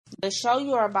The show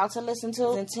you are about to listen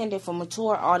to is intended for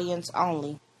mature audience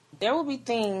only. There will be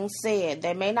things said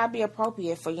that may not be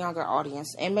appropriate for younger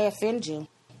audience and may offend you.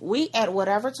 We at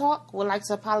Whatever Talk would like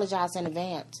to apologize in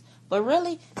advance, but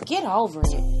really, get over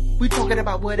it. We talking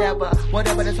about whatever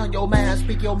that's on your mind.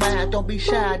 Speak your mind, don't be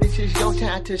shy. This is your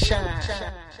time to shine.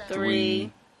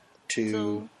 3,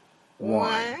 2,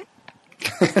 1.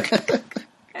 I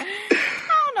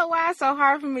don't know why it's so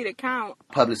hard for me to count.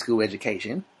 Public school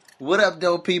education. What up,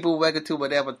 though, people? Welcome to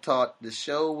Whatever Talk, the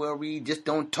show where we just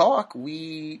don't talk,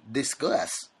 we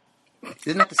discuss.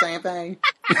 Isn't that the same thing?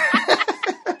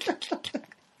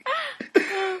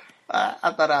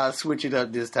 I thought I'd switch it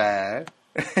up this time.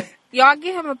 Y'all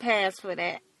give him a pass for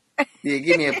that. Yeah,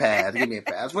 give me a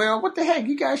pass. Well, what the heck?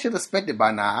 You guys should expect it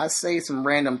by now. I say some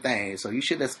random things, so you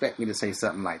should expect me to say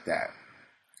something like that.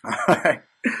 Alright.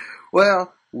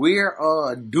 Well, we're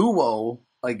a duo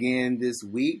again this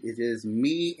week. It is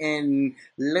me and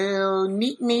Lil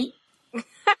Neat Neat.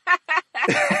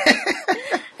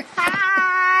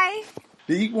 Hi.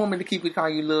 Do you want me to keep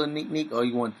calling you Lil Neat Neat, or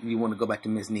you want to go back to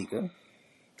Miss Nika?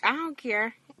 I don't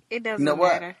care. It doesn't You know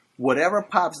what? matter. Whatever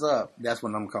pops up, that's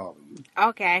what I'm calling you.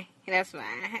 Okay, that's fine.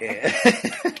 Yeah.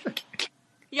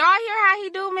 Y'all hear how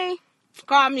he do me?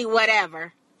 Call me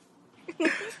whatever.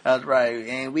 That's right.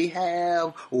 And we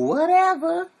have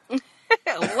whatever.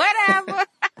 Whatever.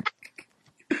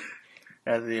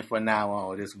 That's it for now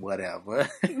on. Just whatever.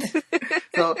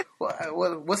 So,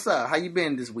 what's up? How you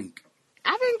been this week?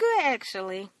 I've been good,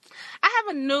 actually. I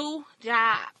have a new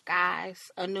job,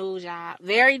 guys. A new job.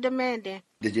 Very demanding.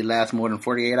 Did you last more than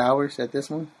 48 hours at this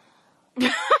one?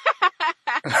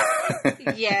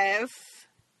 Yes.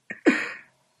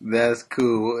 That's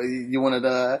cool. You wanted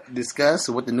to discuss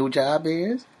what the new job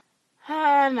is? No,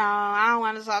 I don't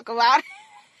want to talk about it.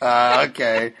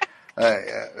 Okay.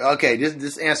 Okay,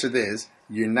 just answer this.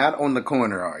 You're not on the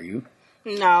corner, are you?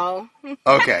 No.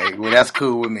 Okay, well, that's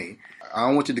cool with me. I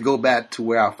don't want you to go back to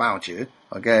where I found you,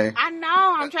 okay? I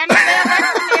know. I'm trying to stay away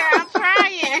from there. I'm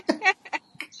trying.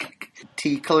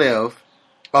 T. Cliff.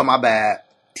 Oh, my bad.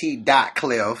 T. Dot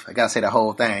Cliff. I gotta say the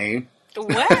whole thing.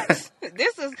 What? His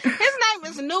name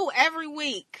is new every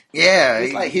week. Yeah,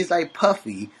 he's like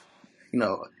Puffy. You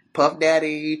know, Puff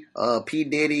Daddy, P.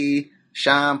 Diddy,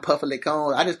 Sean Puffy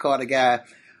Licone. I just call the guy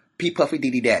P. Puffy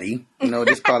Diddy Daddy. You know,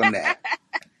 just call him that.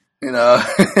 You know.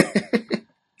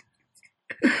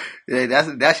 Yeah,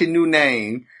 that's your new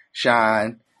name,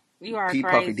 Sean. You are P.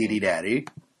 crazy. Puffy Diddy Daddy.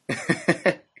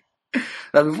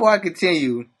 Now, before I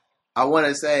continue, I want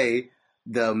to say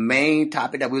the main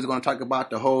topic that we was going to talk about,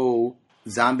 the whole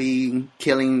zombie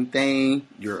killing thing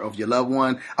of your loved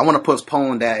one, I want to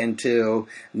postpone that until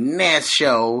next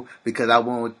show because I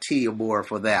want T aboard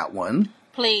for that one.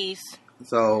 Please.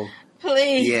 So,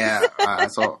 Please. yeah.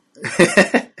 So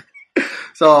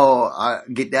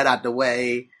get that out the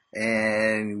way.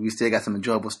 And we still got some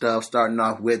enjoyable stuff. Starting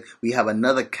off with, we have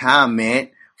another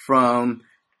comment from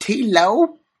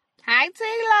T-Lo. Hi,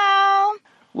 T-Lo.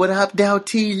 What up, though,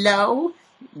 T-Lo?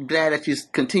 Glad that you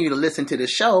continue to listen to the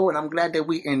show, and I'm glad that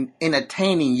we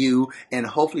entertaining you, and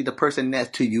hopefully the person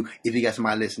next to you, if you got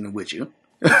somebody listening with you.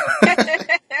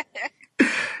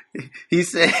 He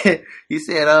said, let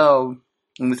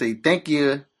me say, thank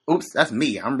you. Oops, that's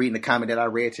me. I'm reading the comment that I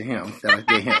read to him. That I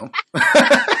did him.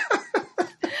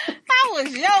 How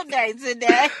was your day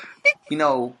today? You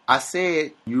know, I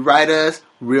said, you write us,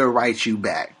 we'll write you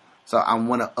back. So I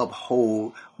want to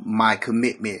uphold my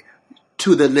commitment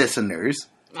to the listeners.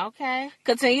 Okay.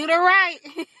 Continue to write.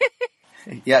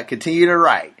 Yeah, continue to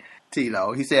write.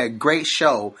 Tilo. He said, great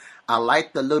show. I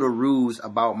like the little ruse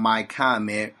about my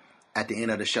comment at the end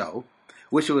of the show.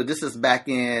 This is back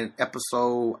in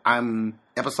episode 9.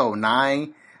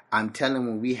 I'm telling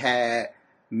when we had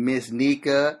Miss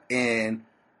Nika and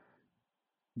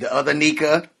the other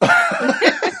Nika.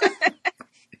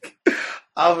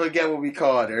 I forget what we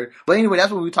called her. But anyway,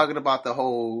 that's what we were talking about, the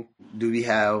whole, do we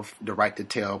have the right to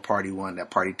tell party 1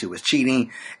 that party 2 is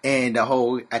cheating? And the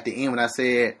whole, at the end when I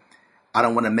said, I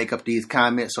don't want to make up these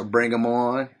comments or bring them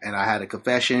on. And I had a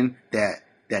confession that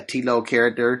T-Lo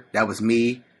character, that was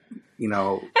me. You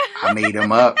know, I made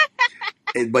him up.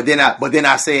 But then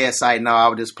I said, no, I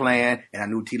was just playing, and I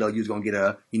knew T-Lo, you was gonna get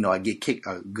a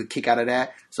good kick out of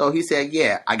that. So he said,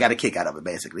 yeah, I got a kick out of it.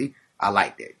 Basically, I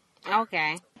liked it.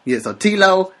 Okay. Yeah. So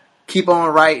T-Lo, keep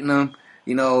on writing them.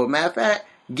 You know, matter of fact,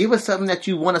 give us something that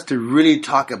you want us to really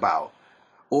talk about,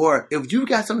 or if you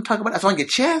got something to talk about that's on your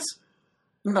chest,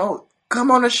 you know, come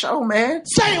on the show, man.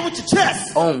 Say it with your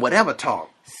chest. On Whatever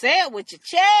Talk. Say it with your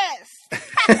chest.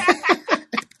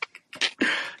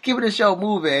 Keeping the show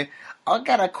moving. I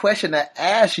got a question to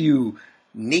ask you,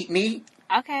 Neat Neat.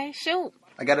 Okay, shoot.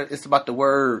 It's about the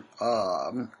word.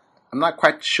 I'm not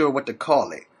quite sure what to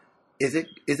call it. Is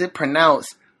it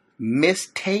pronounced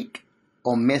mistake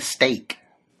or mistake?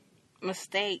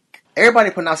 Mistake. Everybody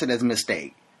pronounce it as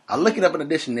mistake. I look it up in the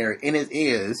dictionary, and it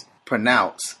is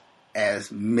pronounced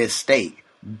as mistake.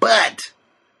 But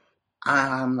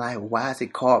I'm like, why is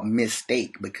it called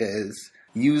mistake? Because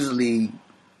usually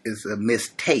it's a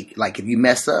mistake. Like if you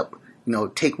mess up,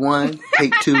 take one,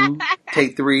 take two,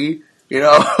 take three.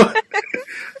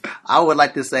 I would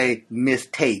like to say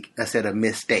mistake instead of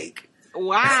mistake.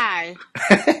 Why?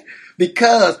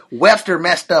 Because Webster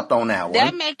messed up on that one.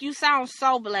 That make you sound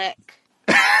so black.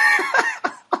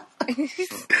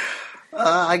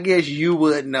 I guess you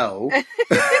would know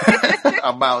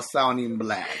about sounding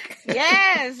black.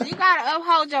 Yes, you gotta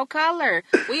uphold your color.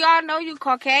 We all know you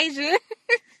Caucasian.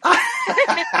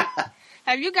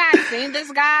 Have you guys seen this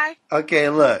guy? Okay,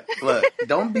 look.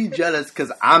 Don't be jealous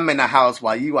because I'm in the house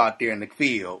while you out there in the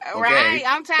field. Okay? Right,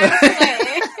 I'm tired of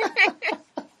sweating.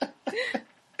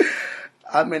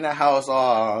 I'm in the house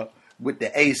with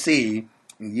the AC,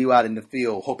 and you out in the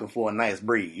field hoping for a nice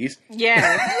breeze.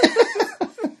 Yes.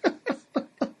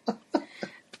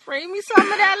 Bring me some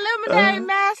of that lemonade,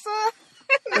 massa.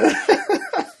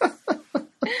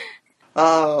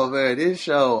 Oh, man, this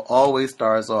show always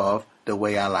starts off the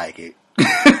way I like it.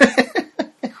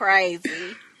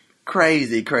 Crazy.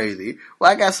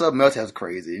 Well, I got something else that's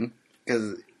crazy.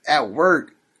 Because at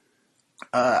work,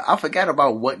 I forgot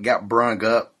about what got brung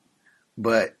up.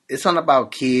 But it's something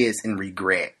about kids and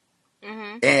regret.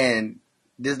 Mm-hmm. And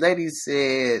this lady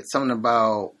said something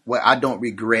about, I don't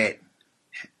regret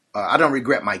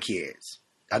my kids.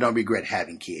 I don't regret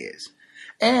having kids.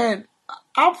 And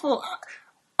I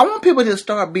want people to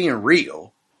start being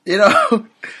real.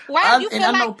 Why? You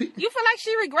feel like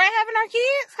she regret having her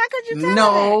kids? How could you tell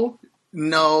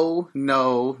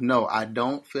No. I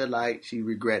don't feel like she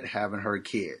regret having her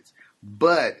kids.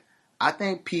 But I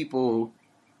think people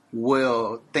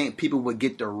would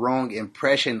get the wrong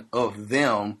impression of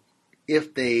them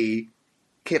if they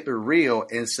kept it real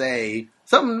and say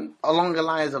something along the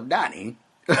lines of Donnie.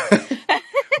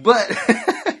 But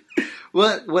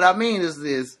what I mean is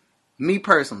this: me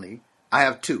personally, I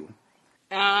have two.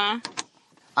 I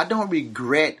don't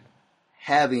regret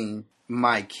having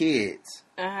my kids.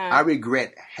 I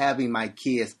regret having my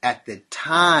kids at the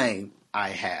time I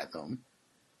had them.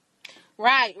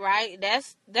 Right.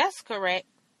 That's correct.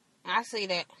 I see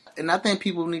that. And I think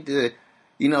people need to,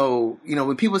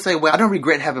 when people say, well, I don't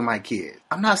regret having my kids.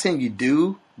 I'm not saying you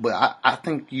do, but I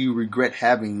think you regret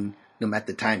having them at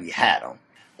the time you had them.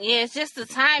 Yeah, it's just the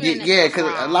timing. Yeah,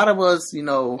 because a lot of us,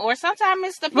 Or sometimes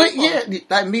it's the people. But yeah,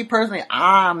 like me personally,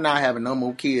 I'm not having no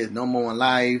more kids, no more in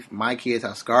life. My kids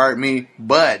have scarred me,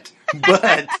 but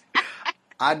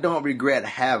I don't regret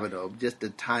having them, just the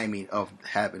timing of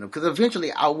having them. Because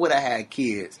eventually I would have had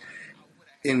kids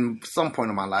in some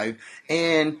point of my life,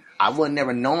 and I would have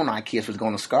never known my kids was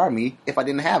going to scar me if I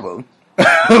didn't have them.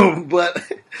 But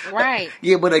right,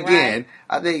 yeah. But again,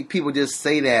 I think people just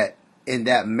say that in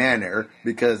that manner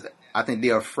because I think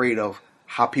they're afraid of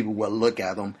how people will look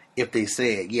at them if they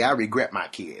said, "Yeah, I regret my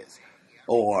kids,"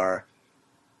 or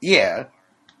 "Yeah."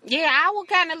 Yeah, I would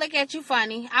kind of look at you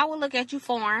funny. I would look at you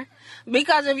foreign.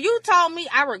 Because if you told me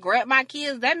I regret my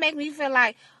kids, that make me feel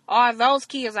like, those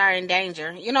kids are in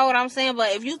danger. You know what I'm saying?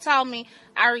 But if you told me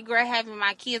I regret having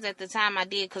my kids at the time I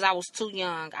did because I was too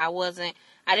young, I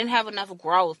didn't have enough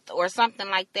growth or something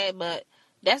like that, but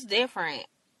that's different.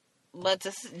 But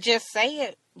to just say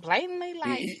it blatantly,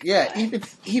 like... Yeah,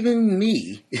 even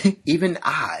me, even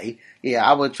I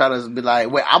would try to be like,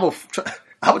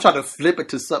 I would try to flip it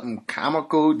to something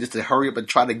comical just to hurry up and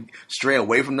try to stray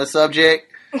away from the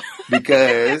subject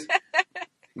because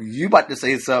you about to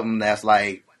say something that's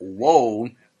like, whoa,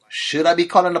 should I be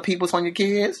calling the peoples on your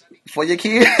kids? For your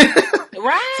kids?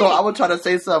 Right. So I would try to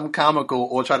say something comical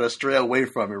or try to stray away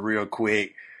from it real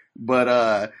quick.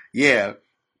 But yeah,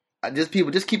 just keep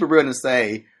it real and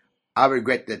say, I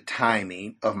regret the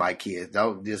timing of my kids.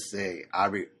 Don't just say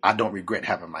I don't regret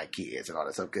having my kids and all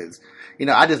that stuff because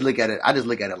I just look at it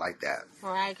like that.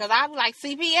 Right, because I'm like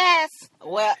CPS.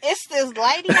 Well, it's this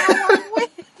lady I work with.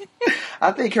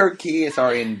 I think her kids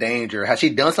are in danger. Has she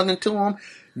done something to them?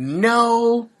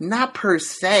 No, not per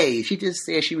se. She just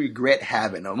said she regret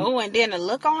having them. Oh, and then the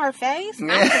look on her face. I'm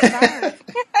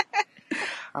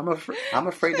concerned. I'm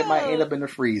afraid they might end up in the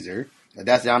freezer.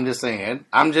 I'm just saying.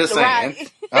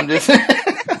 Right.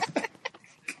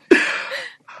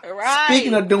 Right.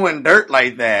 Speaking of doing dirt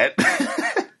like that,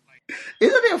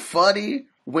 isn't it funny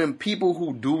when people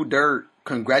who do dirt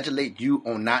congratulate you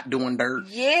on not doing dirt?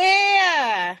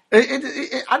 Yeah.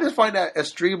 I just find that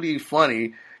extremely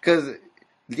funny because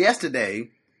yesterday,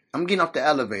 I'm getting off the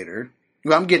elevator.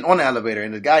 Well, I'm getting on the elevator,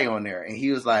 and the guy on there, and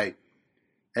he was like,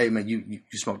 "Hey man, you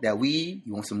smoke that weed?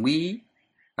 You want some weed?"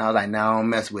 And I was like, "Nah, I don't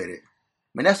mess with it."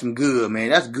 Man, that's some good, man.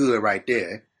 That's good right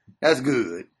there. That's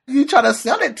good. You try to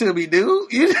sell it to me, dude.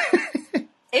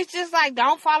 It's just like,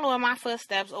 don't follow in my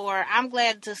footsteps, or I'm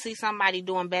glad to see somebody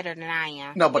doing better than I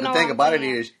am. No, but the thing about it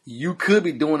is, you could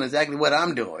be doing exactly what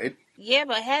I'm doing. Yeah,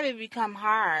 but habit become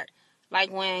hard.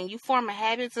 Like when you form a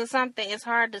habit to something, it's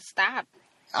hard to stop.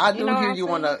 I do hear you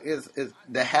on the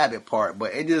the habit part,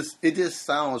 but it just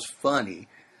sounds funny.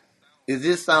 It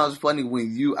just sounds funny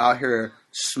when you out here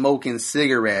smoking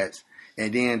cigarettes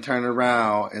and then turn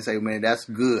around and say, "Man, that's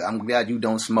good. I'm glad you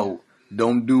don't smoke.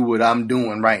 Don't do what I'm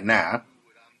doing right now."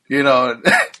 You know.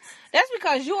 That's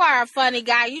because you are a funny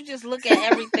guy. You just look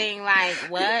at everything like,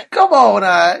 what? Come on,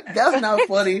 that's not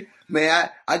funny. Man,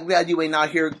 I'm glad you ain't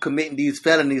out here committing these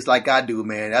felonies like I do,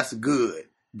 man. That's good.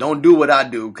 Don't do what I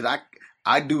do, because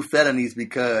I do felonies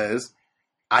because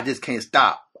I just can't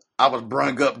stop. I was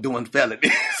brung up doing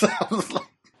felonies. So I was like,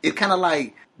 it's kind of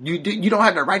like, you don't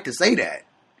have the right to say that.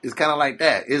 It's kind of like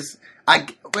that. I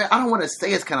don't want to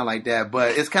say it's kind of like that,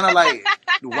 but it's kind of like,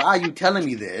 why are you telling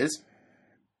me this?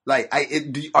 Like,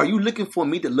 are you looking for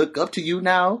me to look up to you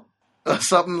now? Or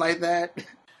something like that?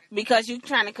 Because you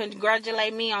trying to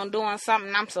congratulate me on doing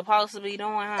something I'm supposed to be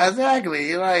doing, huh?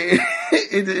 Exactly. Like,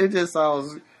 it just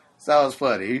sounds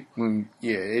funny.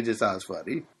 It just sounds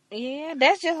funny. Yeah,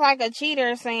 that's just like a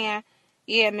cheater saying,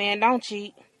 "Yeah, man, don't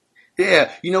cheat." Yeah,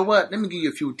 you know what? Let me give you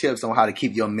a few tips on how to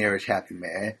keep your marriage happy,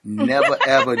 man. Never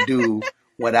ever do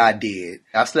what I did.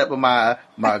 I slept with my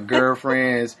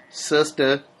girlfriend's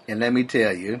sister, and let me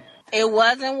tell you, it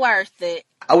wasn't worth it.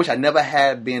 I wish I never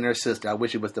had been her sister. I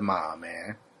wish it was the mom,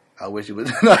 man. I wish it was.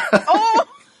 Oh.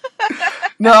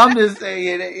 No, I'm just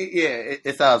saying.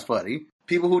 It sounds funny.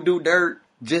 People who do dirt,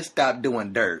 just stop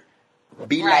doing dirt.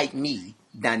 Be like me,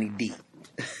 Donnie D.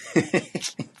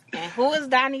 And who is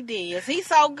Donnie D? Is he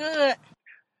so good?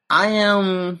 I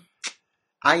am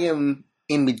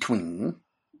in between.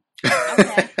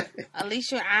 Okay. At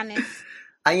least you're honest.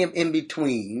 I am in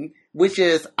between, which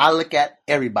is, I look at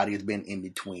everybody has been in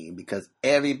between, because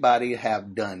everybody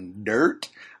have done dirt.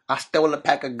 I stole a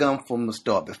pack of gum from the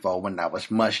store before when I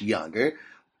was much younger,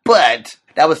 but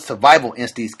that was survival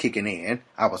instincts kicking in.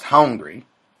 I was hungry.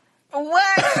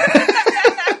 What?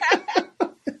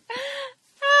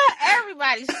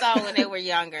 Everybody stole when they were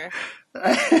younger.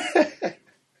 I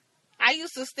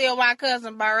used to steal my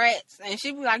cousin barrettes, and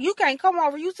she'd be like, "You can't come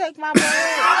over, you take my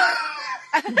barrettes."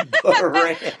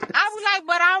 Barrette. I was like,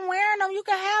 "But I'm wearing them, you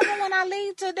can have them when I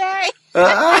leave today."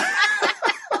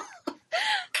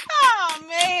 Oh,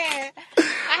 man.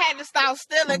 I had to stop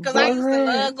stealing because I used to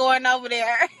love going over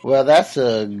there. Well, that's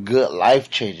a good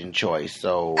life-changing choice,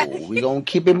 so we're going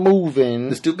to keep it moving.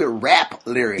 The stupid rap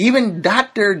lyric. Even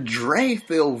Dr. Dre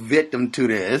fell victim to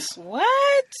this.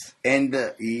 What? And,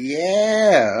 the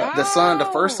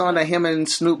first song that him and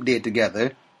Snoop did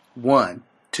together, 1,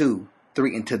 2,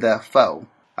 3, into the 4.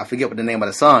 I forget what the name of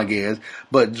the song is,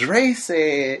 but Dre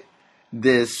said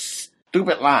this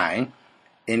stupid line,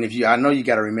 and I know you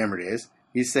got to remember this.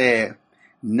 He said,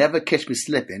 "Never catch me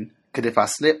slipping, because if I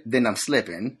slip, then I'm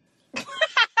slipping."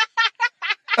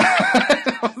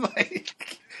 I'm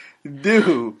like,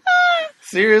 dude,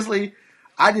 seriously?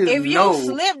 I just if know. If you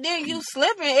slip, then you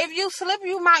slipping. If you slip,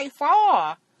 you might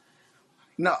fall.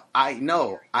 No, I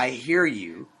know. I hear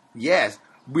you. Yes,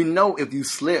 we know if you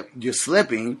slip, you're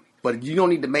slipping, but you don't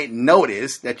need to make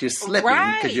notice that you're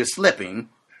slipping because you're slipping.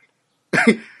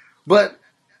 But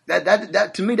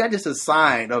that to me, that's just a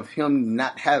sign of him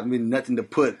not having nothing to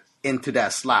put into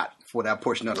that slot for that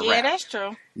portion of the rap. Yeah, that's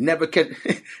true. Never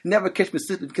catch me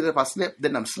slipping, because if I slip,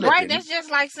 then I'm slipping. Right, that's just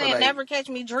like saying never catch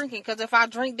me drinking, because if I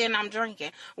drink, then I'm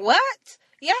drinking. What?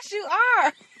 Yes, you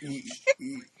are.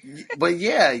 But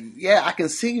yeah, I can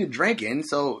see you drinking,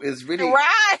 so it's really...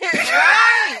 Right.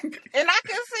 And I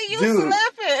can see you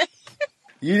slipping.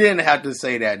 You didn't have to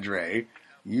say that, Dre.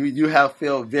 You have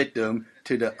fell victim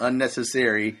to the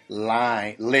unnecessary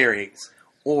lyrics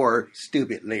or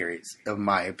stupid lyrics, of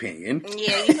my opinion.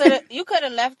 Yeah, you could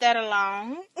have left that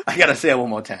alone. I gotta say it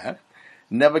one more time.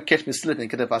 Never catch me slipping,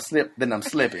 because if I slip, then I'm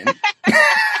slipping.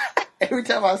 Every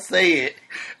time I say it,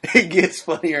 it gets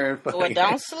funnier and funnier. Well,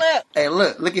 don't slip. Hey,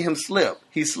 look at him slip.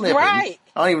 He's slipping. Right.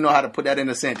 I don't even know how to put that in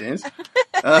a sentence.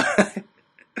 Well,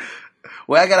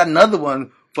 I got another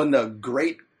one from the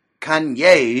great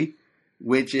Kanye,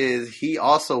 which is, he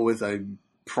also is a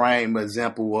prime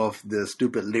example of the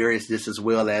stupid lyrics, just as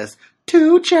well as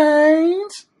 2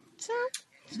 Chainz.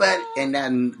 But in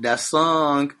that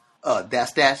song,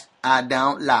 that's I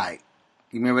don't like.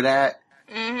 You remember that?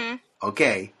 Mm-hmm.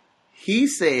 Okay. He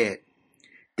said,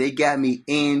 they got me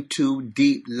in too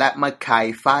deep like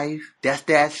Mackay 5. That's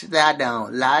that shit I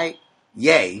don't like.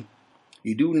 Yay.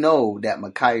 You do know that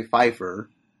Mackay Pfeiffer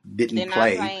didn't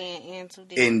play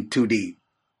in Too Deep.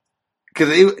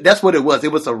 Because that's what it was.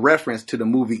 It was a reference to the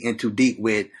movie In Too Deep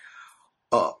with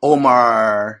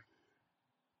Omar,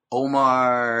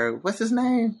 what's his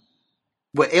name?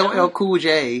 With LL Cool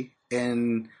J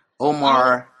and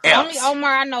Omar Epps. Only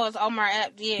Omar I know is Omar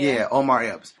Epps, Yeah, Omar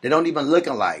Epps. They don't even look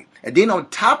alike. And then on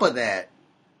top of that,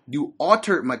 you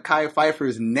altered Mackay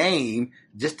Pfeiffer's name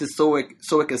just to so it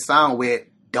could sound with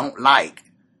don't like.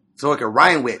 So it could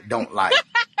rhyme with don't like.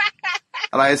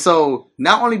 Alright, so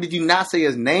not only did you not say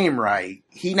his name right,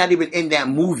 he not even in that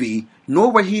movie,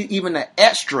 nor was he even an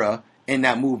extra in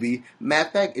that movie. Matter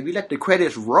of fact, if you let the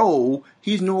credits roll,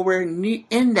 he's nowhere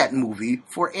in that movie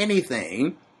for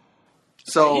anything.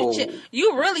 So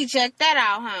you really checked that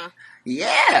out, huh?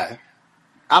 Yeah,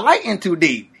 I like In Too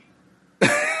Deep.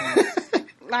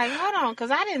 Like, hold on,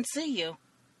 because I didn't see you.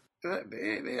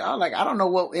 I don't know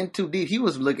what In Too Deep he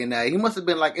was looking at. He must have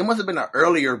been it must have been an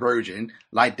earlier version,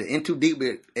 like the In Too Deep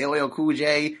with LL Cool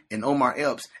J and Omar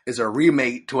Epps is a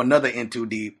remake to another In Too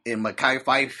Deep in Mackay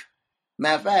Pfeiffer.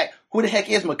 Matter of fact, who the heck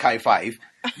is Mackay Pfeiffer?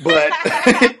 But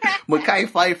Mackay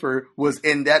Pfeiffer was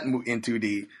in that In Too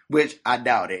Deep, which I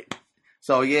doubt it.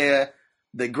 So yeah,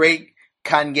 the great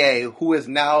Kanye, who is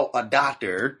now a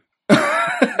doctor. Right,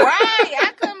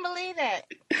 I couldn't believe that.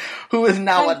 Who is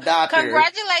now a doctor.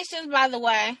 Congratulations, by the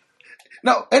way.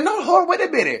 No, hold on, wait a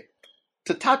minute.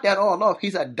 To top that all off,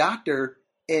 he's a doctor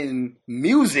in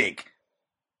music.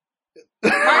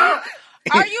 Are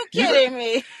you kidding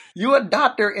me? You're a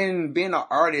doctor in being an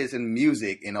artist in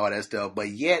music and all that stuff, but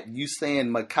yet you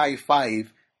saying Mackay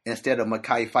Pfeiffer instead of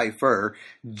Mackay Pfeiffer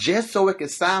just so it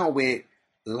could sound with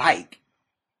like.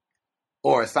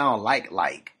 Or sound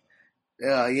like.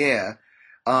 Yeah.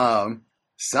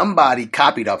 Somebody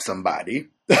copied off somebody.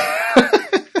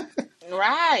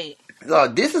 Right. So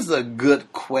this is a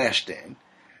good question.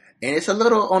 And it's a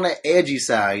little on the edgy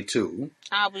side too.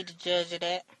 I'll be the judge of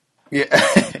that. Yeah.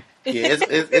 Yeah,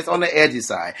 it's on the edgy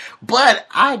side. But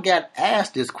I got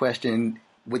asked this question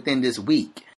within this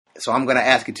week. So I'm going to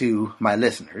ask it to my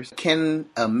listeners. Can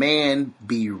a man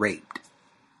be raped?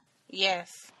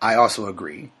 Yes. I also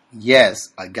agree.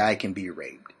 Yes, a guy can be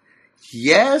raped.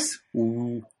 Yes,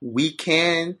 we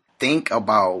can think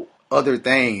about other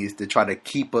things to try to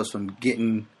keep us from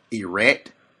getting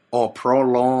erect or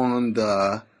prolong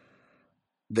the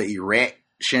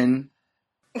erection.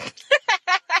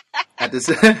 At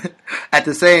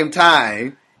the same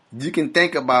time, you can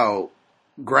think about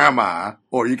grandma,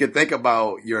 or you can think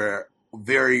about your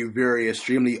very, very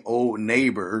extremely old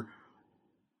neighbor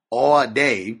all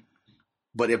day.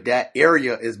 But if that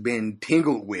area is being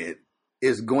tingled with,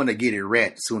 it's going to get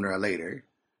erect sooner or later.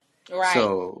 Right.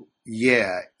 So,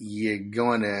 yeah,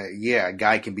 a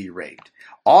guy can be raped.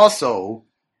 Also,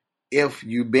 if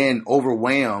you've been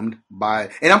overwhelmed by,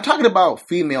 and I'm talking about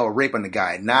female raping a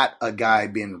guy, not a guy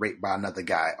being raped by another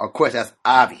guy. Of course, that's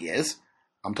obvious.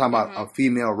 I'm talking about a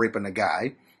female raping a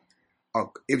guy.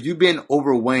 If you've been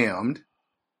overwhelmed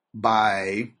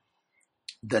by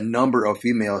the number of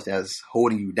females that's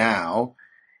holding you down,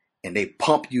 and they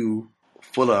pump you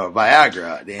full of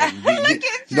Viagra, then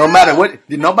no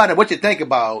matter what you think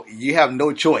about, you have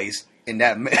no choice in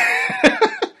that.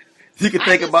 You can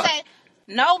think about.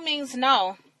 No means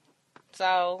no.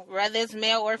 So whether it's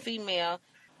male or female.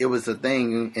 It was a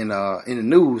thing in the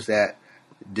news that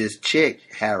this chick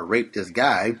had raped this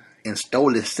guy and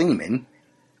stole his semen.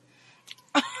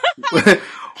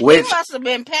 Which he must have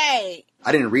been paid.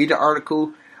 I didn't read the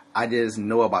article. I just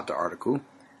know about the article.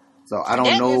 So I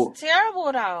don't know. That is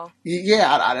terrible, though.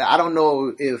 Yeah, I don't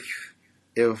know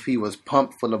if he was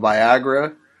pumped full of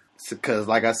Viagra. Because,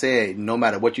 like I said, no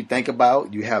matter what you think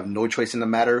about, you have no choice in the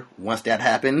matter once that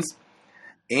happens.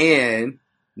 And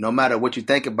no matter what you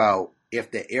think about, if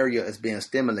the area is being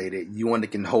stimulated, you only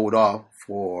can hold off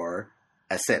for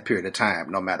a set period of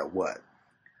time, no matter what.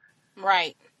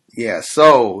 Right. Yeah,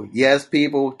 so, yes,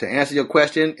 people, to answer your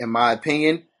question, in my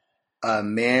opinion, a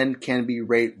man can be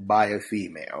raped by a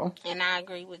female. And I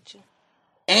agree with you.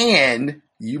 And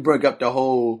you bring up the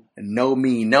whole no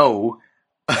me no.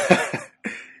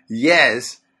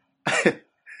 Yes.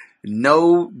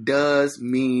 No does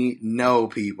mean no,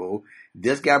 people.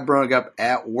 This got brung up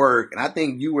at work, and I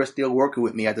think you were still working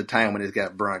with me at the time when this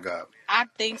got brung up. I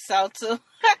think so, too.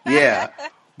 Yeah.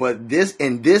 But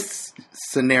in this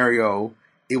scenario,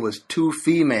 it was two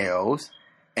females,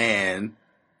 and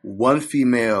one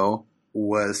female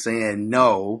was saying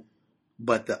no,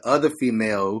 but the other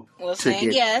female was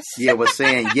saying yes. Yeah, was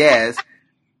saying yes.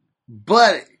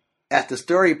 But as the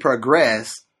story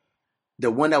progressed, the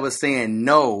one that was saying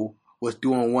no was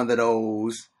doing one of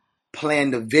those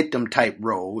playing the victim type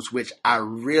roles, which I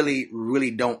really,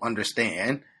 really don't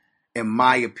understand. In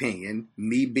my opinion,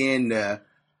 me being a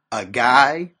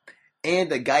guy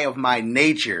and a guy of my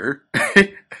nature,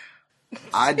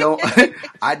 I don't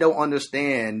I don't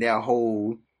understand that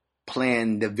whole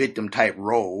playing the victim type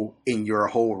role in your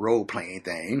whole role playing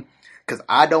thing, because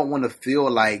I don't want to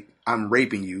feel like I'm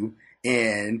raping you,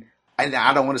 and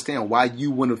I don't understand why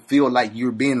you want to feel like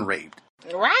you're being raped.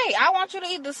 Right. I want you to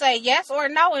either say yes or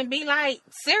no and be like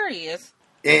serious.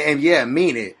 And yeah,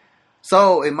 mean it.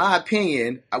 So in my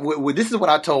opinion, this is what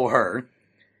I told her.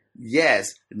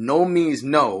 Yes, no means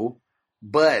no,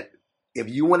 but if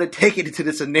you want to take it into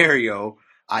the scenario,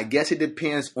 I guess it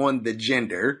depends on the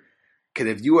gender. Because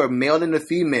if you are male and a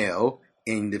female,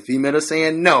 and the female is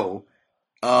saying no,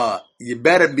 you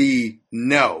better be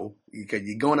no, because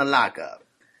you're going to lock up.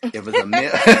 If it's a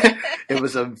male, if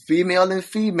it's a female and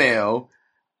female,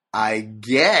 I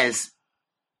guess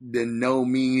the no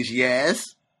means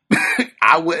yes.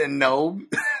 I wouldn't know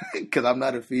because I'm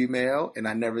not a female, and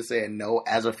I never said no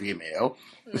as a female.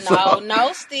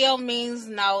 No still means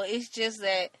no. It's just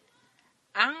that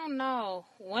I don't know.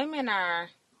 Women are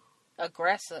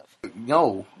aggressive.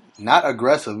 No, not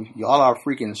aggressive. Y'all are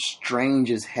freaking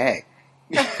strange as heck.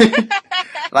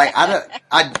 Like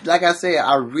like I said,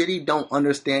 I really don't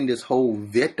understand this whole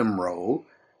victim role.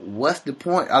 What's the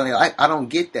point? I mean, I don't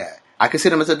get that. I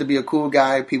consider myself to be a cool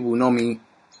guy. People who know me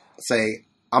say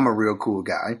I'm a real cool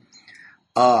guy.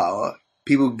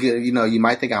 People get, you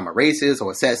might think I'm a racist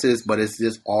or a sexist, but it's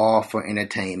just all for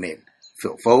entertainment.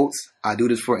 Folks, I do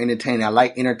this for entertainment. I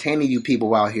like entertaining you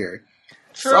people out here.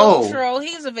 True.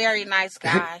 He's a very nice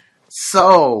guy.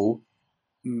 So,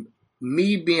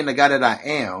 me being the guy that I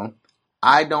am,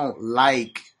 I don't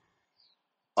like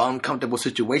uncomfortable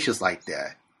situations like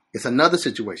that. It's another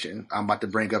situation I'm about to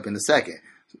bring up in a second.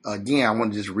 Again, I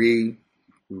want to just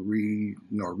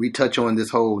retouch on this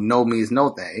whole no means no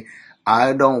thing.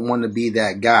 I don't want to be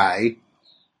that guy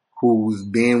who's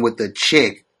been with a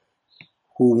chick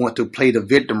who want to play the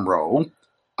victim role.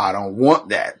 I don't want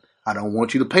that. I don't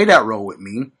want you to play that role with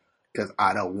me because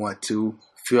I don't want to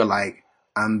feel like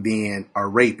I'm being a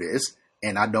rapist,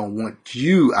 and I don't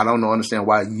understand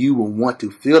why you would want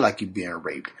to feel like you're being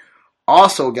raped.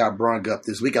 Also got brought up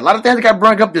this week. A lot of things got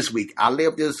brought up this week. I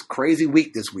lived this crazy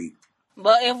week this week.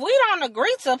 But if we don't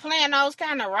agree to playing those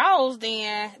kind of roles,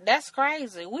 then that's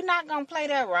crazy. We're not going to play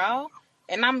that role,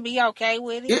 and I'm going to be okay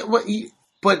with it.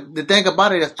 But the thing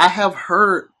about it is, I have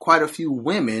heard quite a few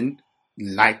women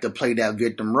like to play that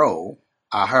victim role.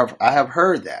 I have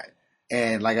heard that.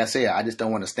 And like I said, I just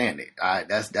don't understand it.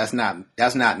 That's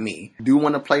not me. If you do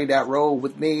want to play that role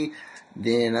with me,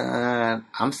 then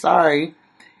I'm sorry.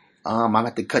 I'm going to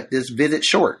have to cut this visit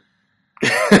short.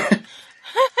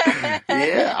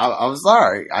 Yeah, I'm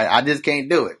sorry. I just can't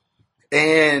do it.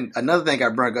 And another thing I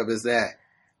brought up is that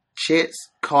chicks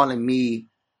calling me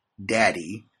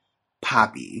daddy,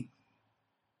 poppy,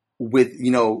 with,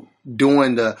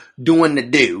 doing the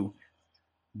do,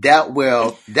 that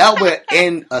will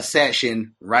end a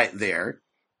session right there.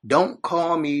 Don't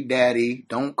call me daddy.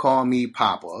 Don't call me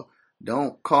papa.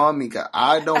 Don't call me.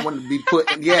 I don't want to be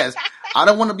put. Yes, I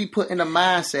don't want to be put in the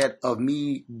mindset of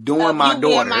me doing my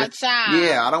daughter. My child.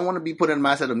 Yeah, I don't want to be put in the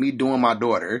mindset of me doing my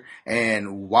daughter.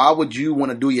 And why would you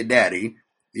want to do your daddy?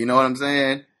 You know what I'm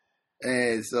saying?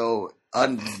 And so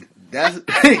that's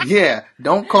yeah.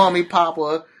 Don't call me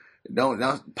papa.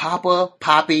 Don't papa,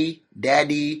 poppy,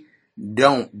 daddy.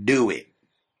 Don't do it.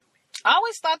 I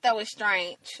always thought that was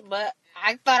strange, but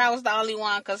I thought I was the only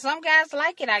one because some guys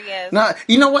like it, I guess. No,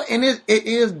 you know what? And it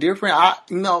is different.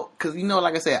 Because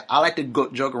like I said, I like to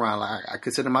joke around. Like I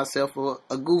consider myself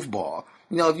a goofball.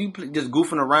 If you just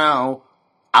goofing around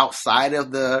outside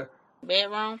of the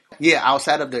bedroom,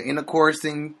 outside of the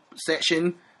intercoursing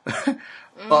section,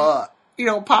 Papa,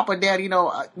 Daddy,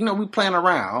 we playing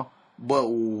around. But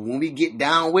when we get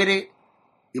down with it,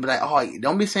 you be like, oh,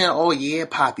 don't be saying, oh yeah,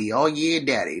 Poppy, oh yeah,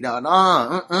 Daddy. No.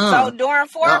 So during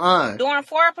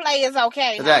foreplay is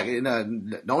okay. Exactly. No,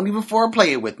 don't even foreplay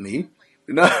it with me.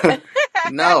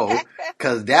 No,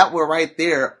 because that one right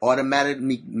there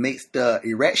automatically makes the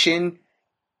erection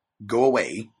go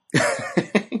away.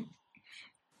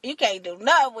 You can't do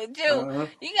nothing with you.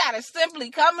 You gotta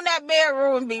simply come in that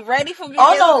bedroom and be ready for me.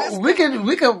 Oh no, we can.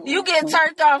 You get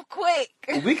turned off quick.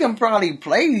 We can probably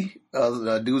play,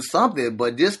 do something,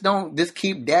 but just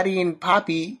keep Daddy and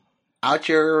Poppy out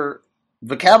your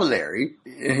vocabulary.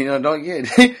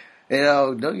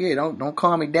 Don't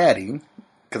call me Daddy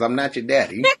because I'm not your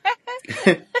daddy.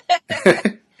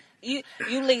 You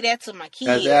leave that to my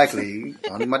kids. Exactly.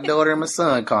 Only my daughter and my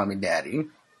son call me daddy.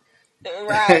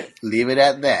 Right. Leave it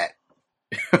at that.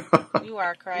 You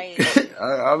are crazy.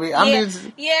 I mean, I'm just...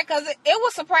 Yeah, because it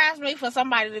would surprise me for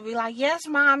somebody to be like, yes,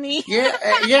 mommy.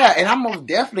 Yeah, and I'm most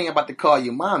definitely about to call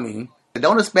you mommy.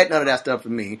 Don't expect none of that stuff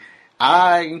from me.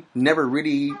 I never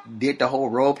really did the whole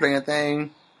role playing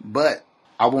thing, but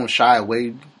I won't shy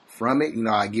away from it. You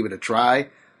know, I give it a try.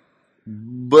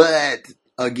 But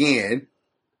again,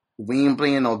 we ain't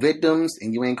playing no victims,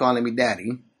 and you ain't calling me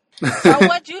daddy. So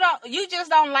what, you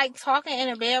just don't like talking in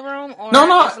the bedroom, or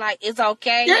No. it's like it's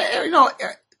okay? Yeah, you know,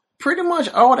 pretty much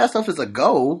all that stuff is a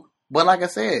go. But like I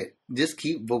said, just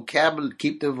keep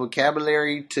the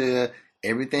vocabulary to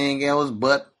everything else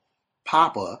but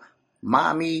Papa,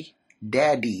 Mommy,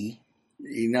 Daddy.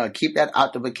 You know, keep that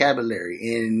out the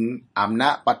vocabulary. And I'm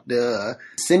not about to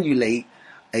simulate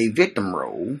a victim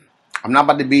role. I'm not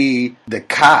about to be the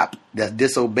cop that's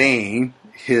disobeying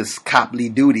his coply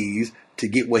duties to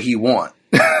get what he wants.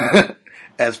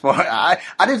 As far I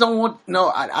just don't want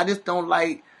I just don't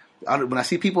like when I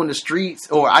see people in the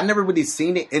streets, or I never really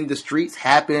seen it in the streets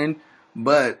happen,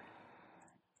 but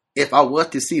if I was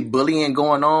to see bullying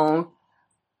going on,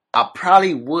 I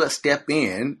probably would step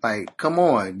in. Like, come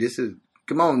on,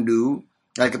 dude.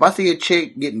 Like, if I see a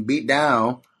chick getting beat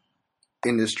down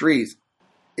in the streets,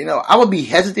 you know, I would be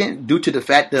hesitant due to the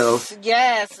fact of...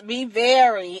 Yes, be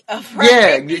very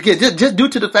afraid. Yeah, just due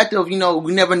to the fact of, you know,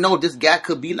 we never know, this guy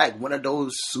could be like one of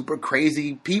those super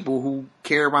crazy people who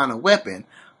carry around a weapon.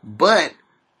 But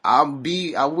I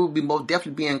will be most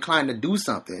definitely be inclined to do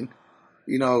something,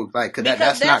 you know, like, because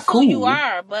that's not cool. Who you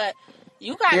are, but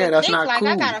you gotta think like, cool.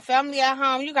 I got a family at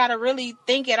home. You gotta really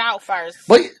think it out first.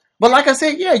 But like I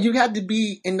said, yeah, you have to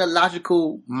be in the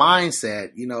logical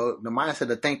mindset, you know, the mindset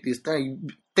to think this thing.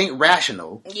 Think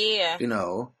rational. Yeah. You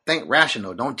know, think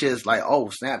rational. Don't just like, oh,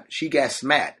 snap, she got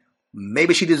smacked.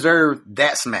 Maybe she deserved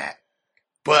that smack.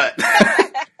 But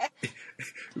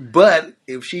but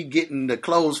if she getting the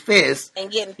closed fist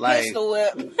and getting pistol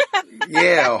whipped.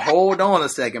 Yeah, hold on a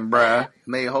second, bruh.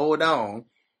 Hold on.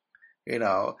 You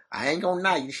know, I ain't gonna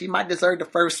lie. She might deserve the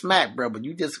first smack, bro, but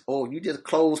you just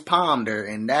close palmed her,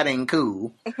 and that ain't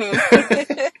cool. You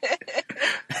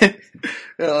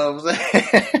know what I'm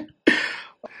saying?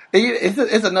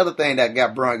 It's another thing that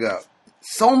got brought up.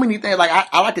 So many things. Like,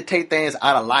 I like to take things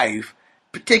out of life,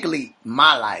 particularly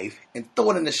my life, and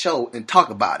throw it in the show and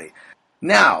talk about it.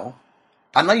 Now,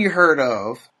 I know you heard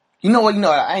of... I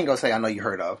ain't gonna say I know you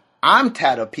heard of. I'm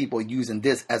tired of people using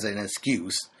this as an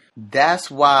excuse.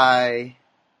 That's why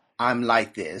I'm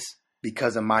like this,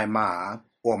 because of my mom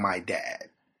or my dad.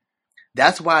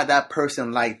 That's why that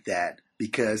person like that,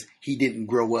 because he didn't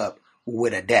grow up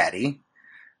with a daddy.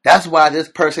 That's why this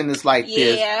person is like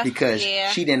this, because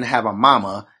she didn't have a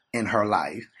mama in her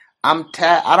life. I'm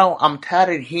tired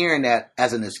of hearing that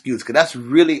as an excuse, because that's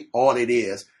really all it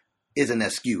is an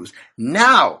excuse.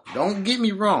 Now, don't get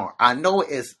me wrong. I know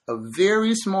it's a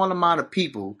very small amount of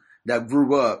people that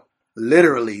grew up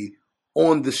literally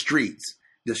on the streets.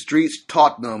 The streets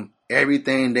taught them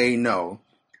everything they know.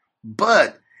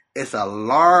 But it's a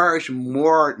large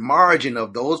margin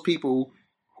of those people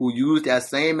who use that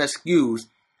same excuse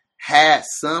had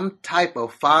some type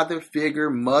of father figure,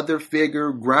 mother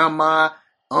figure, grandma,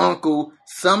 uncle,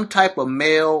 some type of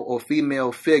male or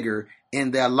female figure in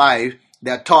their life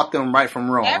that taught them right from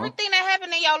wrong. Everything that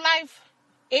happened in your life,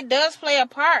 it does play a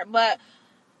part, but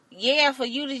yeah, for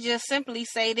you to just simply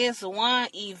say this one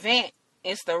event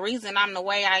is the reason I'm the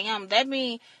way I am, that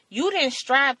means you didn't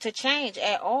strive to change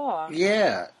at all.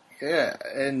 Yeah,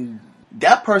 and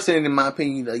that person, in my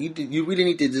opinion, you really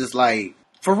need to just, like,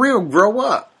 for real, grow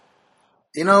up.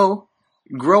 You know,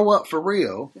 grow up for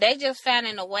real. They just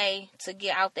finding a way to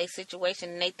get out their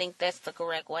situation, and they think that's the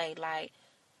correct way. Like,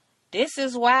 this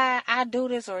is why I do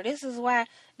this, or this is why.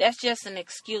 That's just an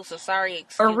excuse, a sorry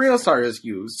excuse. A real sorry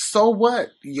excuse. So what?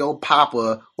 Your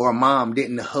papa or mom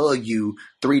didn't hug you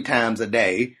 3 times a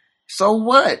day. So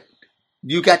what?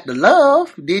 You got the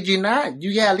love, did you not?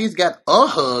 You at least got a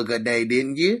hug a day,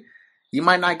 didn't you? You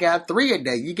might not got 3 a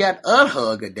day. You got a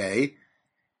hug a day.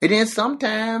 And then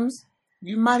sometimes...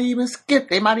 they might even skip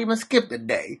the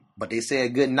day. But they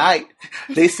said good night.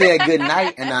 They said good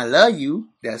night and I love you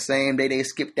that same day they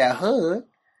skipped that hug.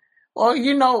 Or,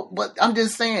 you know, but I'm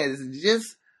just saying,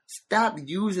 just stop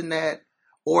using that.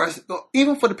 Or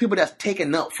even for the people that's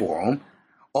taking up for him.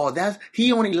 Or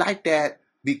he only like that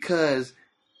because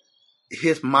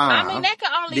his mom that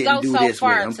can only didn't go do so this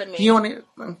far with him. to me.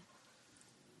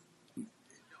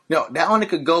 No, that only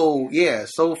could go,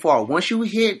 so far. Once you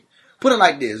hit... Put it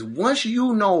like this. Once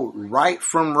you know right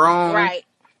from wrong, right,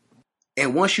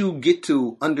 And once you get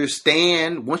to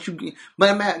understand, no, I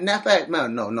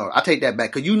take that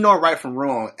back. Because you know right from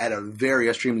wrong at a very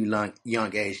extremely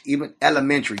young age. Even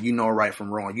elementary, you know right from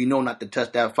wrong. You know not to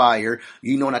touch that fire.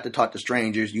 You know not to talk to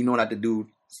strangers. You know not to do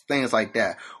things like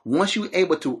that. Once you're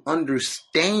able to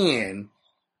understand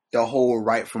the whole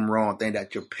right from wrong thing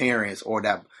that your parents or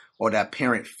that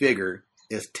parent figure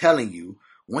is telling you,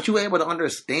 once you're able to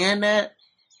understand that,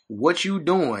 what you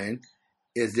doing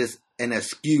is just an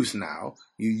excuse now.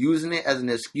 You're using it as an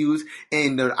excuse,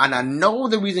 and I know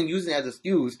the reason you're using it as an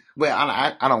excuse. Well,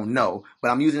 I don't know, but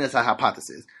I'm using it as a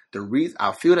hypothesis. The reason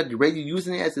I feel that the reason you're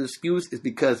using it as an excuse is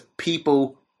because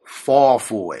people fall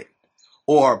for it,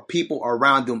 or people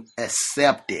around them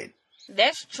accept it.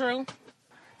 That's true.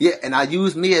 Yeah, and I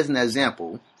use me as an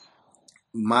example.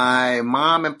 My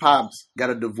mom and pops got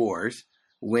a divorce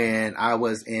when I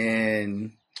was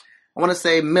in, I want to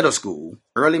say middle school,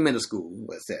 early middle school,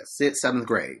 what's that, 6th, 7th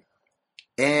grade.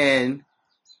 And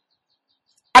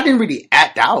I didn't really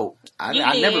act out.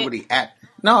 I never really act.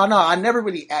 No, I never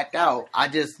really act out. I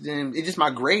just didn't, it's just my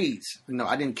grades.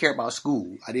 I didn't care about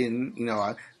school. I didn't,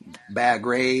 bad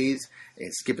grades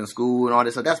and skipping school and all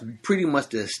this. So that's pretty much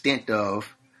the extent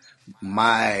of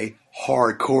my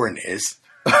hardcoreness.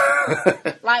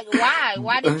 Like, why?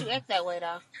 Why did you act that way,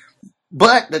 though?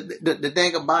 But the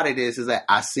thing about it is that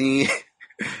I seen,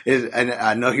 and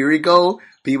I know here we go,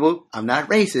 people, I'm not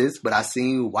racist, but I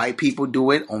seen white people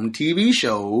do it on TV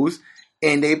shows,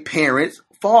 and their parents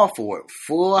fall for it.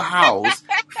 Full House,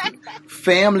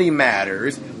 Family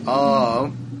Matters, it's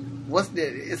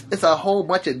a whole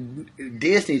bunch of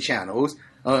Disney channels,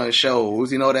 shows,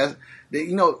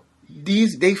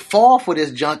 they fall for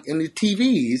this junk in the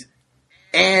TVs,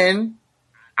 and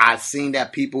I seen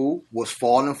that people was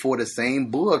falling for the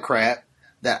same bull crap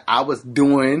that I was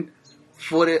doing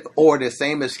or the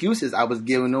same excuses I was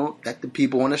giving them that the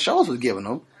people on the shows was giving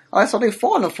them. All right, so they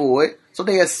falling for it, so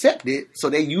they accept it, so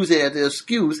they use it as an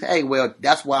excuse. Hey, well,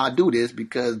 that's why I do this,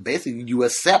 because basically you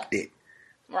accept it.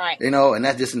 Right. And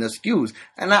that's just an excuse.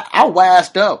 And I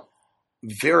wised up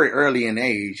very early in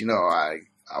age, I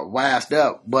wised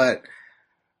up, but,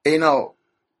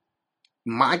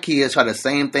 my kids try the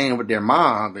same thing with their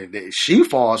mom. She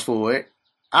falls for it.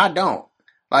 I don't.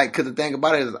 Because the thing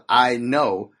about it is I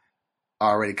know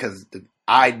already, because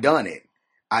I done it.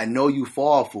 I know you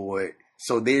fall for it.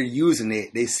 So they're using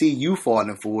it. They see you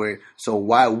falling for it. So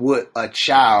why would a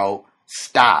child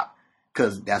stop?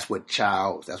 Because that's what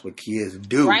kids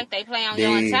do. Right. They play on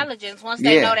your intelligence once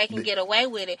they know they can get away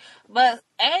with it. But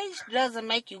age doesn't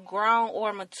make you grown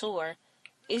or mature.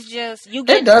 It's just you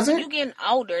getting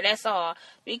older, that's all.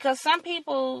 Because some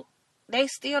people, they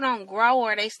still don't grow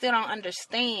or they still don't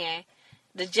understand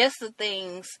the gist of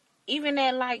things. Even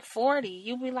at like 40,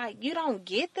 you be like, you don't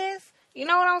get this? You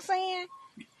know what I'm saying?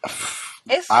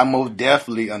 I most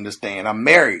definitely understand. I'm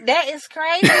married. That is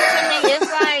crazy to me.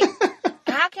 It's like,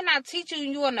 how can I teach you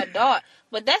you're an adult?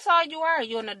 But that's all you are.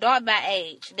 You're an adult by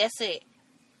age. That's it.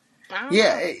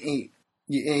 Yeah,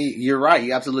 you're right.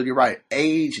 You're absolutely right.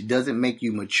 Age doesn't make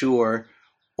you mature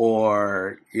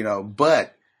but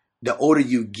the older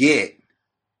you get,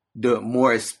 the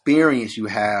more experience you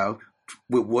have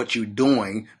with what you're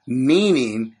doing,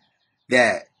 meaning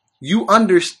that you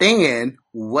understand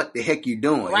what the heck you're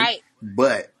doing. Right.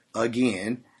 But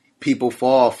again, people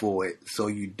fall for it, so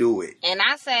you do it. And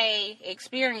I say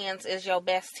experience is your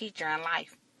best teacher in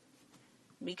life.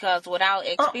 Because without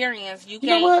experience, you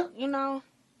can't,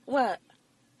 what?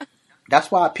 That's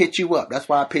why I pitch you up. That's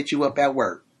why I pitch you up at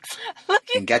work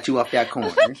and got you off that corner.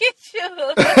 Look at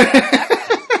you.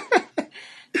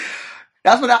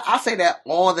 That's what I say that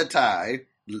all the time.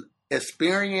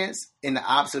 Experience and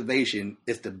observation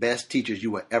is the best teachers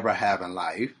you will ever have in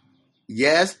life.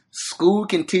 Yes, school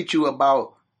can teach you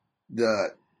about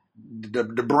the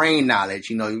brain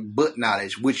knowledge, book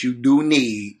knowledge, which you do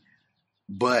need,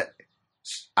 but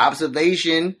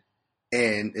observation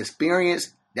and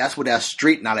experience, that's where that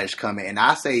street knowledge come in. And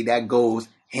I say that goes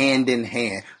hand in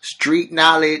hand. Street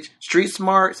knowledge, street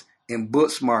smarts, and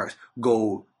book smarts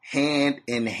go hand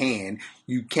in hand.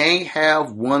 You can't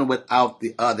have one without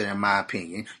the other, in my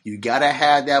opinion. You gotta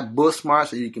have that book smart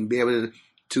so you can be able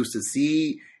to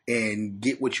succeed and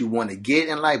get what you want to get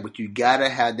in life, but you gotta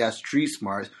have that street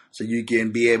smarts so you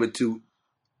can be able to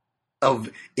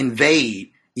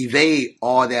evade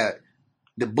all that,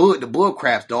 the bull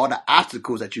craps, all the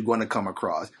obstacles that you're going to come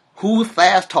across. Who's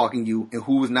fast talking you and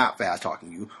who is not fast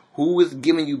talking you? Who is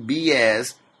giving you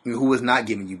BS and who is not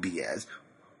giving you BS?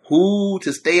 Who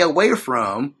to stay away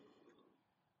from?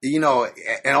 And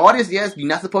all this, yes, you're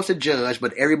not supposed to judge,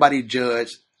 but everybody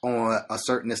judge on a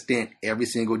certain extent every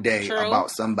single day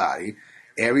about somebody.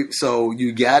 So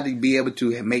you got to be able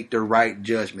to make the right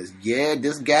judgments. Yeah,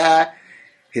 this guy,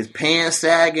 his pants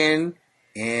sagging,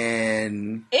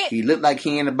 and he looked like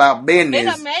he ain't about business.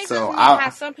 It amazes so me how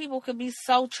some people could be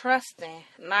so trusting.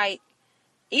 Like,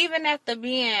 even after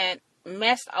being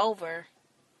messed over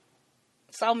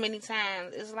so many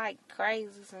times, it's like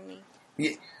crazy to me.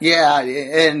 Yeah,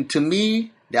 and to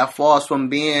me, that falls from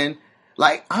being,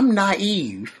 like, I'm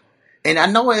naive. And I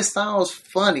know it sounds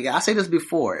funny. I say this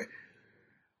before.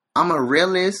 I'm a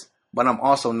realist, but I'm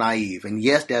also naive. And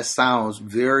yes, that sounds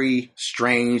very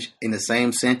strange in the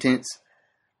same sentence,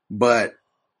 but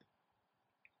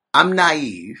I'm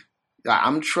naive.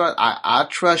 I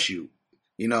trust you.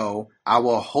 You know, I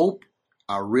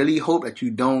really hope that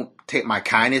you don't take my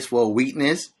kindness for a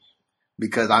weakness,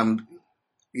 because I'm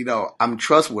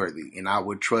trustworthy and I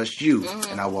would trust you.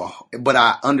 Mm-hmm. And I will, but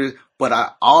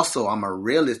I also, I'm a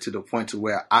realist to the point to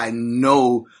where I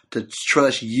know to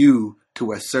trust you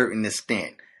to a certain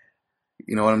extent.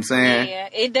 You know what I'm saying? Yeah,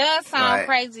 it does sound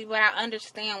crazy, but I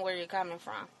understand where you're coming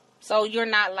from. So you're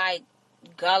not like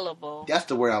gullible. That's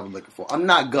the word I was looking for. I'm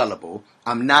not gullible.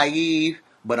 I'm naive,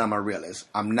 but I'm a realist.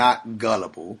 I'm not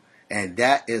gullible. And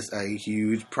that is a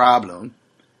huge problem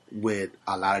with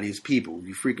a lot of these people.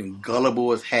 You freaking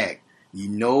gullible as heck. You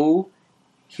know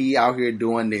he out here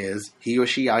doing this, he or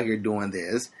she out here doing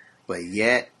this, but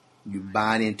yet you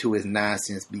buying into his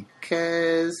nonsense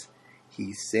because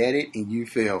he said it and you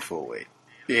fell for it.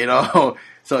 You know?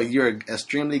 So you're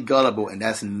extremely gullible, and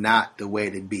that's not the way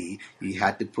to be. You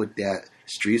have to put that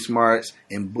street smarts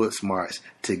and book smarts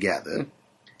together.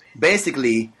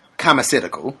 Basically,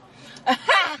 common-cynical.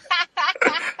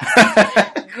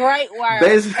 Great word.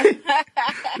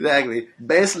 Exactly.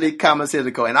 Basically,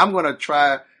 common-cynical. And I'm going to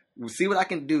try, see what I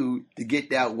can do to get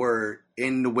that word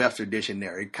in the Webster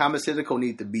Dictionary. Common-cynical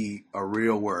needs to be a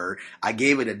real word. I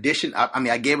gave it a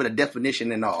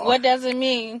definition and all. What does it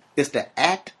mean? It's the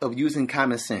act of using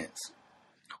common sense,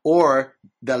 or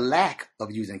the lack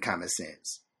of using common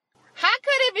sense. How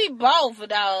could it be both,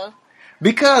 though?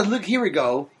 Because, look, here we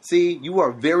go. See, you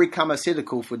are very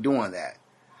common-cynical for doing that.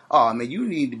 Oh, I mean, you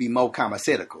need to be more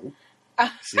common-cynical.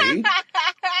 See? You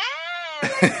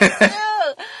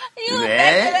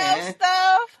making up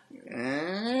stuff.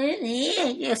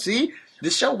 Yeah, see? The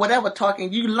show Whatever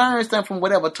Talking, you learn something from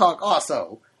Whatever Talk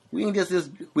also. We ain't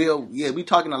we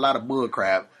talking a lot of bull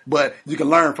crap, but you can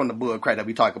learn from the bull crap that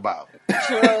we talk about.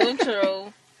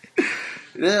 True.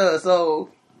 Yeah, so,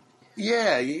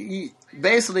 yeah,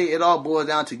 basically it all boils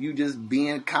down to you just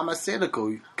being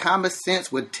common-cynical. Common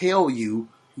sense would tell you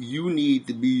need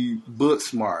to be book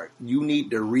smart. You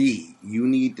need to read. You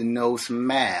need to know some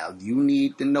math. You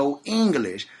need to know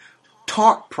English.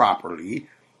 Talk properly.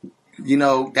 You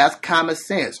know, that's common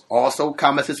sense. Also,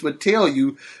 common sense would tell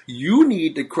you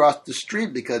need to cross the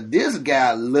street because this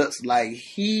guy looks like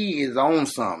he is on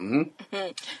something.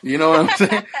 You know what I'm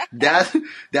saying?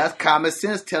 That's common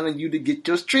sense telling you to get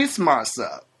your street smarts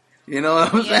up. You know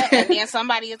what I'm saying? And then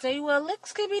somebody will tell you, well,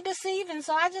 looks could be deceiving,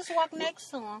 so I just walk next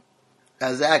to him.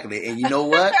 Exactly. And you know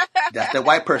what? That's the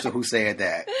white person who said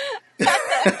that.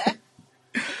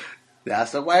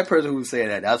 That's the white person who said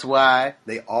that. That's why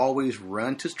they always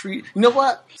run to street. You know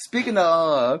what? Speaking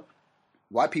of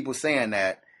white people saying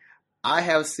that, I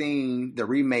have seen the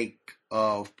remake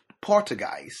of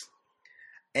Poltergeist,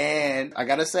 and I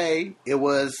gotta say, it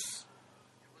was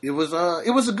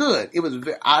good. It was.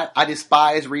 I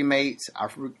despise remakes. I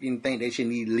freaking think they should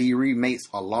leave remakes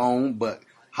alone. But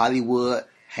Hollywood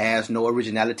has no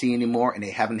originality anymore, and they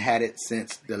haven't had it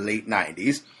since the late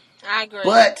 90s. I agree.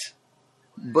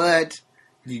 But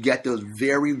you get those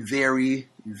very, very,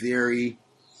 very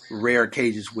rare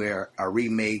cases where a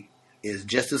remake is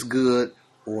just as good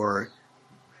or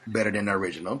better than the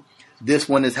original. This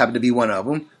one has happened to be one of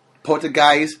them.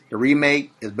 Poltergeist, the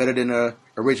remake, is better than the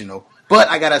original. But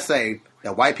I gotta say,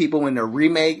 the white people in the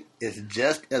remake is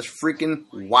just as freaking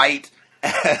white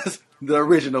as the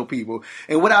original people.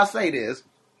 And what I'll say is,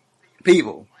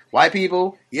 white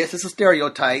people, yes, it's a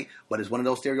stereotype, but it's one of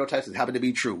those stereotypes that happen to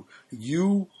be true.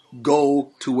 You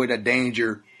go to where the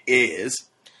danger is.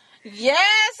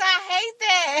 Yes, I hate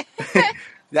that.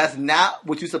 That's not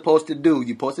what you're supposed to do.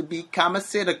 You're supposed to be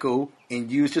common-cynical and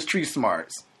use your street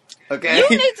smarts. Okay? You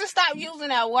need to stop using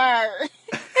that word.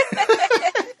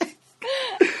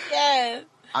 Yes.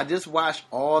 I just watched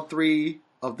all 3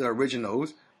 of the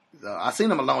originals. I seen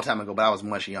them a long time ago, but I was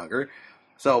much younger.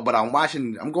 But I'm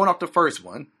going off the first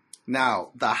one. Now,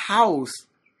 the house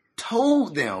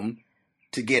told them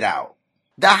to get out.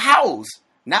 The house,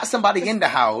 not somebody in the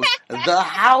house. The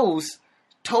house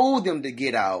told them to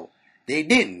get out. They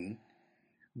didn't.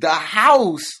 The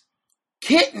house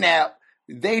kidnapped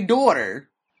their daughter,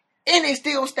 and they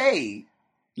still stayed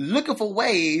looking for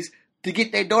ways to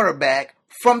get their daughter back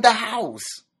from the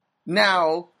house.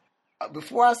 Now,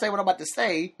 before I say what I'm about to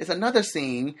say, it's another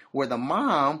scene where the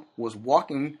mom was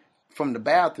walking from the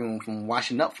bathroom from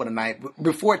washing up for the night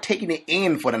before taking it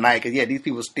in for the night. Because, yeah, these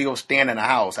people still stand in the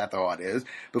house after all this.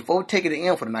 Before taking it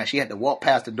in for the night, she had to walk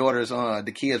past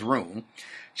the kid's room.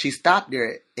 She stopped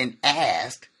there and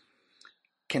asked,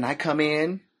 "Can I come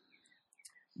in?"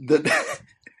 There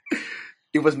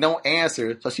was no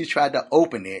answer, so she tried to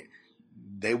open it.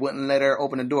 They wouldn't let her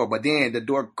open the door, but then the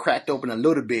door cracked open a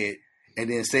little bit and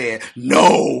then said,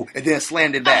 "No," and then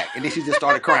slammed it back, and then she just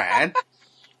started crying.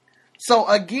 So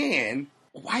again,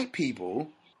 white people,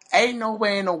 ain't no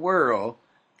way in the world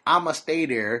I'ma stay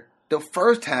there the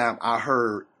first time I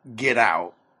heard Get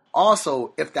Out.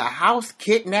 Also, if the house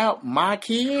kidnapped my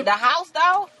kid... The house,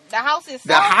 though? The house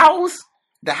itself?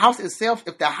 The house itself,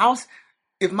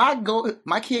 if my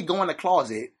kid go in the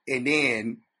closet and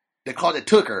then the closet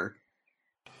took her,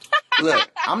 look,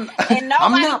 and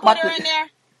nobody put her in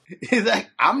there? It's like,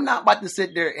 I'm not about to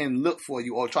sit there and look for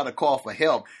you or try to call for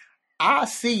help. I'll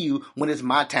see you when it's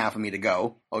my time for me to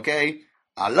go, okay?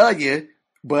 I love you,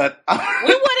 but... We would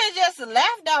have just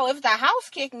left, though, if the house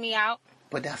kicked me out.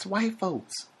 But that's white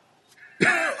folks.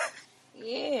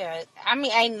 Yeah. I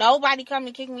mean, ain't nobody come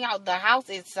to kick me out the house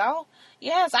itself.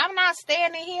 Yes, I'm not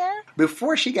staying in here.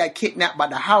 Before she got kidnapped by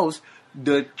the house,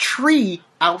 the tree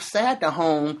outside the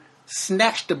home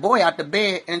snatched the boy out the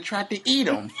bed and tried to eat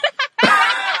him.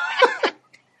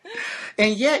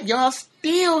 And yet, y'all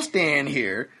still stand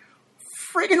here.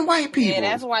 Friggin' white people. Yeah,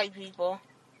 that's white people.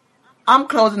 I'm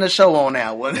closing the show on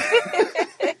that one.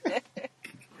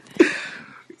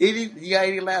 You got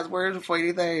any last words before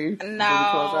anything? No. Before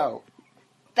we close out?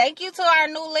 Thank you to our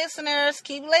new listeners.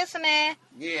 Keep listening.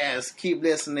 Yes, keep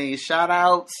listening. Shout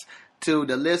outs to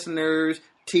the listeners.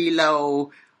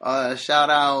 T-Lo. Shout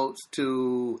outs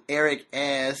to Eric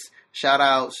S. Shout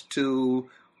outs to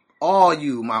all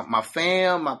you, my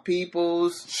fam, my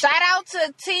peoples. Shout out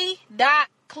to T.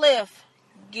 Cliff.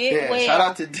 Get well. Shout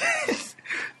out to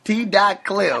T.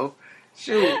 Cliff.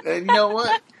 Shoot, you know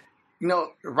what?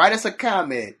 Write us a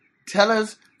comment. Tell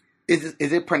us, is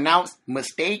it pronounced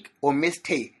mistake or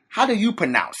mistake? How do you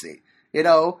pronounce it?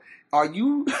 Are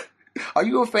you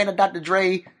a fan of Dr.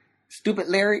 Dre? Stupid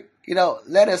lyric?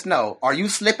 Let us know. Are you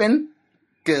slipping?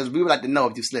 Because we would like to know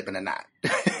if you're slipping or not.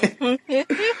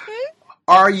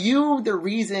 Are you the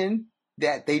reason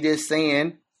that they just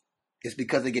saying it's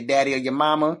because of your daddy or your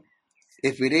mama?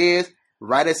 If it is,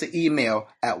 write us an email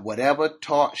at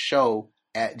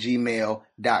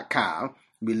whatevertalkshow@gmail.com.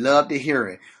 We love to hear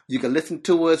it. You can listen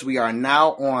to us. We are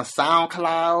now on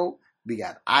SoundCloud. We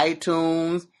got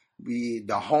iTunes.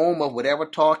 The home of Whatever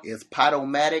Talk is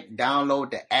Podomatic. Download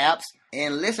the apps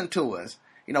and listen to us.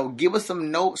 Give us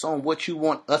some notes on what you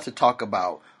want us to talk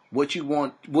about. What you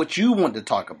want to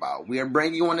talk about. We'll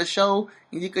bring you on the show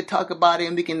and you can talk about it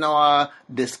and we can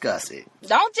discuss it.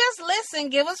 Don't just listen.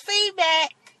 Give us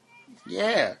feedback.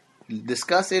 Yeah.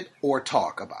 Discuss it or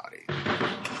talk about it.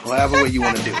 Whatever way you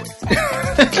want to do it.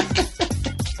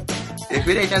 If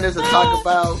it ain't nothing to talk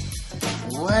about,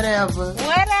 whatever.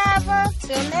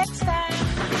 Till next time.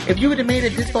 If you would have made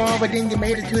it this far, but then you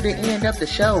made it to the end of the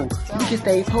show, you can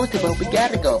stay posted, but we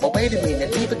gotta go. But wait a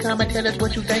minute, leave a comment, tell us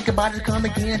what you think about it. Come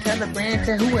again, tell a friend,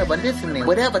 tell whoever listening.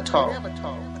 Whatever talk.